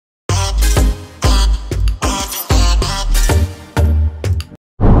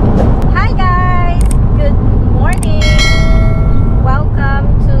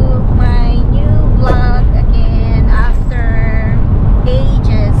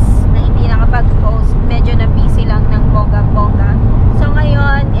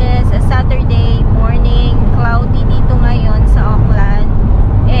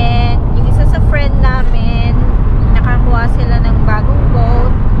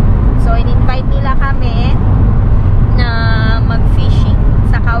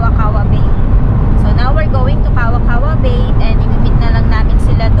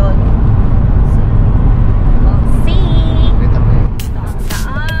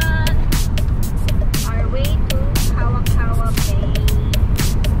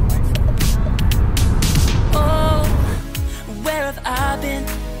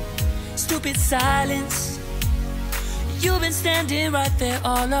standing right there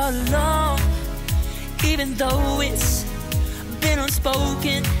all along. Even though it's been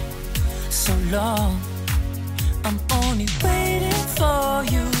unspoken so long, I'm only waiting for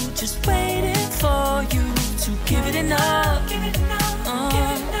you, just waiting for you to give it enough.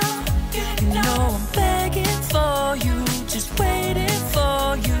 You know I'm begging for you, just waiting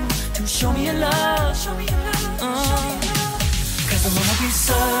for you to show me your love. Cause I wanna be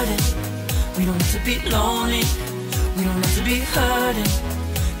certain we don't have to be lonely, we don't have to be hurting.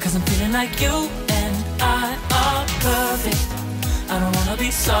 Cause I'm feeling like you and I are perfect. I don't wanna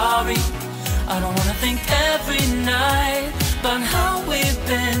be sorry, I don't wanna think every night about how we've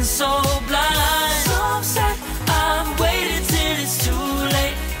been so blind. So upset, I've waited till it's too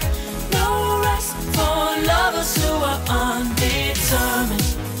late. No rest for lovers who are undetermined.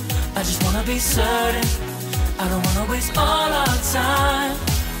 I just wanna be certain, I don't wanna waste all our time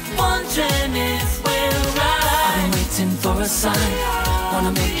wondering if we're right. I've been waiting for a sign,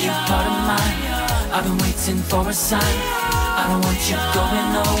 wanna make you part of mine. I've been waiting for a sign, I don't want you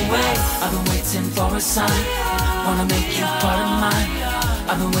going away. I've been waiting for a sign, wanna make you part of mine.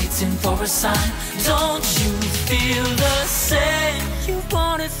 I've been waiting for a sign. Don't you feel the same? You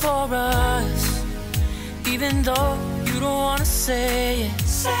want it for us, even though you don't wanna say it.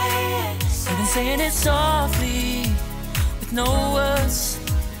 You've been saying it softly, with no words.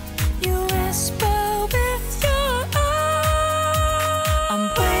 You whisper with your eyes.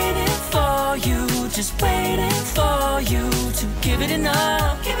 I'm waiting for you, just waiting for you to give it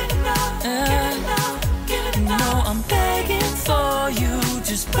enough. No, I'm begging for you,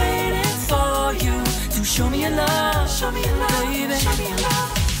 just waiting for you to show me your love, baby.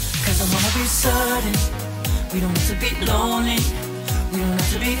 Cause I wanna be certain we don't have to be lonely, we don't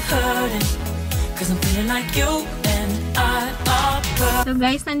have to be hurting. Cause I'm feeling like you and I are perfect. So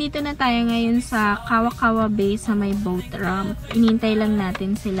guys, nandito na tayo ngayon sa Kawakawa Bay sa may boat ramp. Inintay lang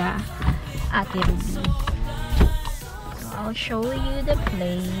natin sila Ate Ruby. So I'll show you the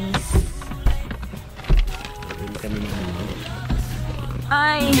place.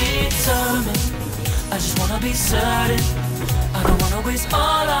 Ay! I just wanna be certain, I don't wanna waste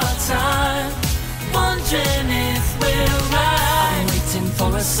all our time wondering if we're right. I've been waiting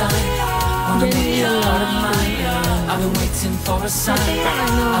for a sign, wanna make you part of mine. I've been waiting for a sign,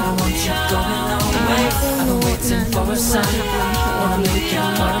 I don't want you going away. I've been waiting for a sign, wanna make you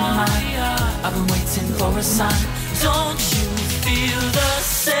part of mine. I've been waiting for a sign. Don't you feel the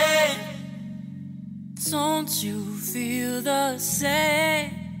same? Don't you feel the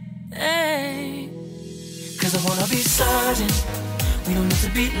same? Cause I wanna be certain we don't have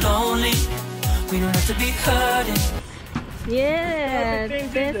to be lonely, we don't have to be hurting. Yeah,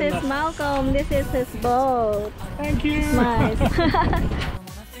 this is Malcolm. This is his boat. Thank you. It's nice.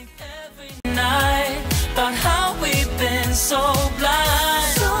 Night about how we've been so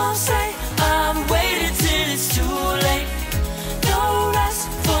blind. Some say I've waited till it's too late. No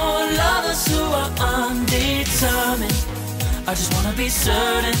rest for lovers who are undetermined. I just wanna be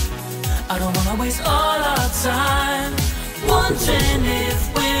certain, I don't wanna waste all our time wondering if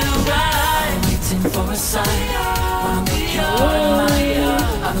we're right. I'm waiting for a sign, wanna make you part of mine.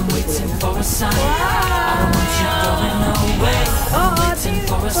 I've been waiting for a sign, I don't want you going away. I'm waiting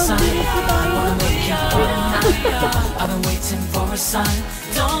for a sign, wanna make you part of mine. I've been waiting for a sign.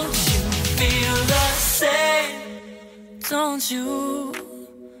 Don't you feel the same? Don't you?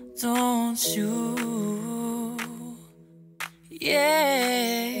 Don't you?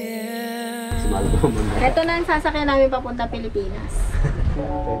 Yeah. Ito na ang sasakyan namin papunta Pilipinas.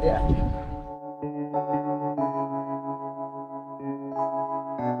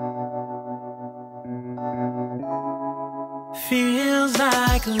 Feels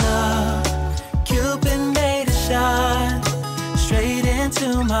like love, Cupid made a shot straight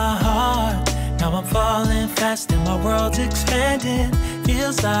into my heart. Now I'm falling fast and my world's expanding.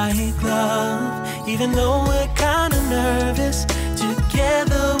 Feels like love, even though we're kinda nervous.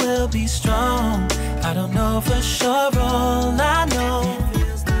 Together we'll be strong. I don't know for sure, all I know.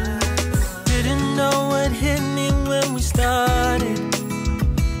 Didn't know what hit me when we started.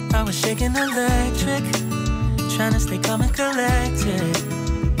 I was shaking electric, trying to stay calm and collected.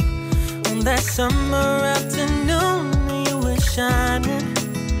 On that summer afternoon, you were shining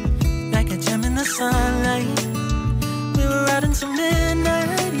like a gem in the sunlight. We were out until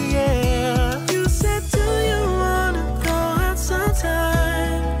midnight, yeah. You said, do you wanna go out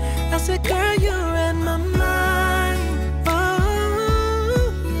sometime? I said, girl, you read my mind.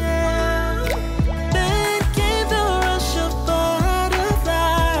 Oh, yeah. Then came the rush of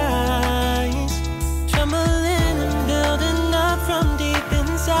butterflies, trembling and building up from deep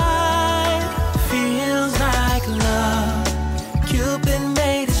inside. Feels like love,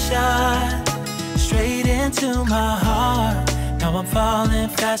 into my heart. Now I'm falling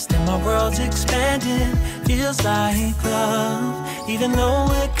fast and my world's expanding. Feels like love, even though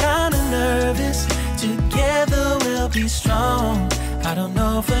we're kinda nervous. Together we'll be strong. I don't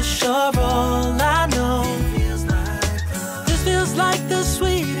know for sure, all I know this feels like the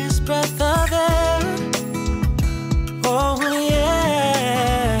sweetest breath of air. Oh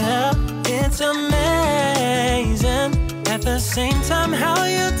yeah, it's amazing. At the same time, how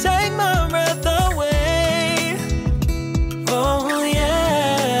you take my breath away. Oh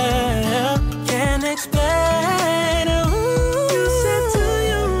yeah, can't explain. Ooh. You said, do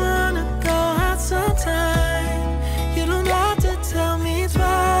you wanna go out sometime? You don't have to tell me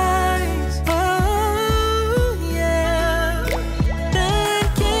twice. Oh yeah. Then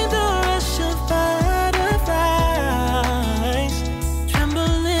came the rush of butterflies,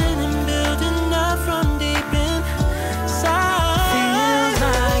 trembling and building up from deep inside. Feels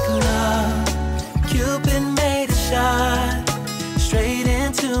like love. Cupid made a shot straight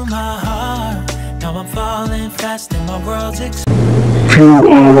into my heart. Now I'm falling fast and my world's Few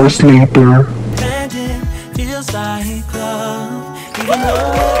hours later. expanding. Feels like love, even though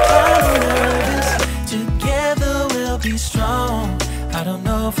we're kinda nervous. Together we'll be strong. I don't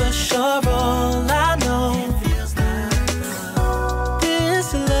know for sure, all I know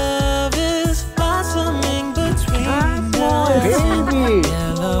this love is blossoming between us.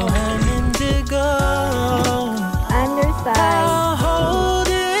 Yellow and indigo. Underside. I'll hold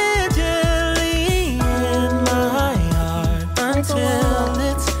it gently in my heart until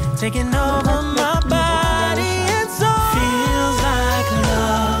it's taking over my body and soul. Feels like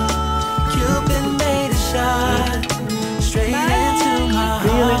love. Cupid made a shot straight into my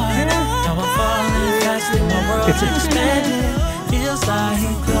heart. Now I'm falling fast and my world's expanding. Feels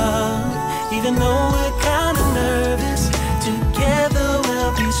like love, even though we're kinda nervous. Together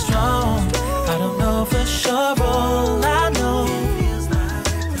we'll be strong. I don't know for sure, all I know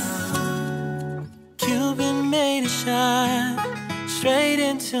Cupid made a shot straight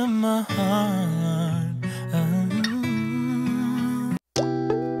into my heart.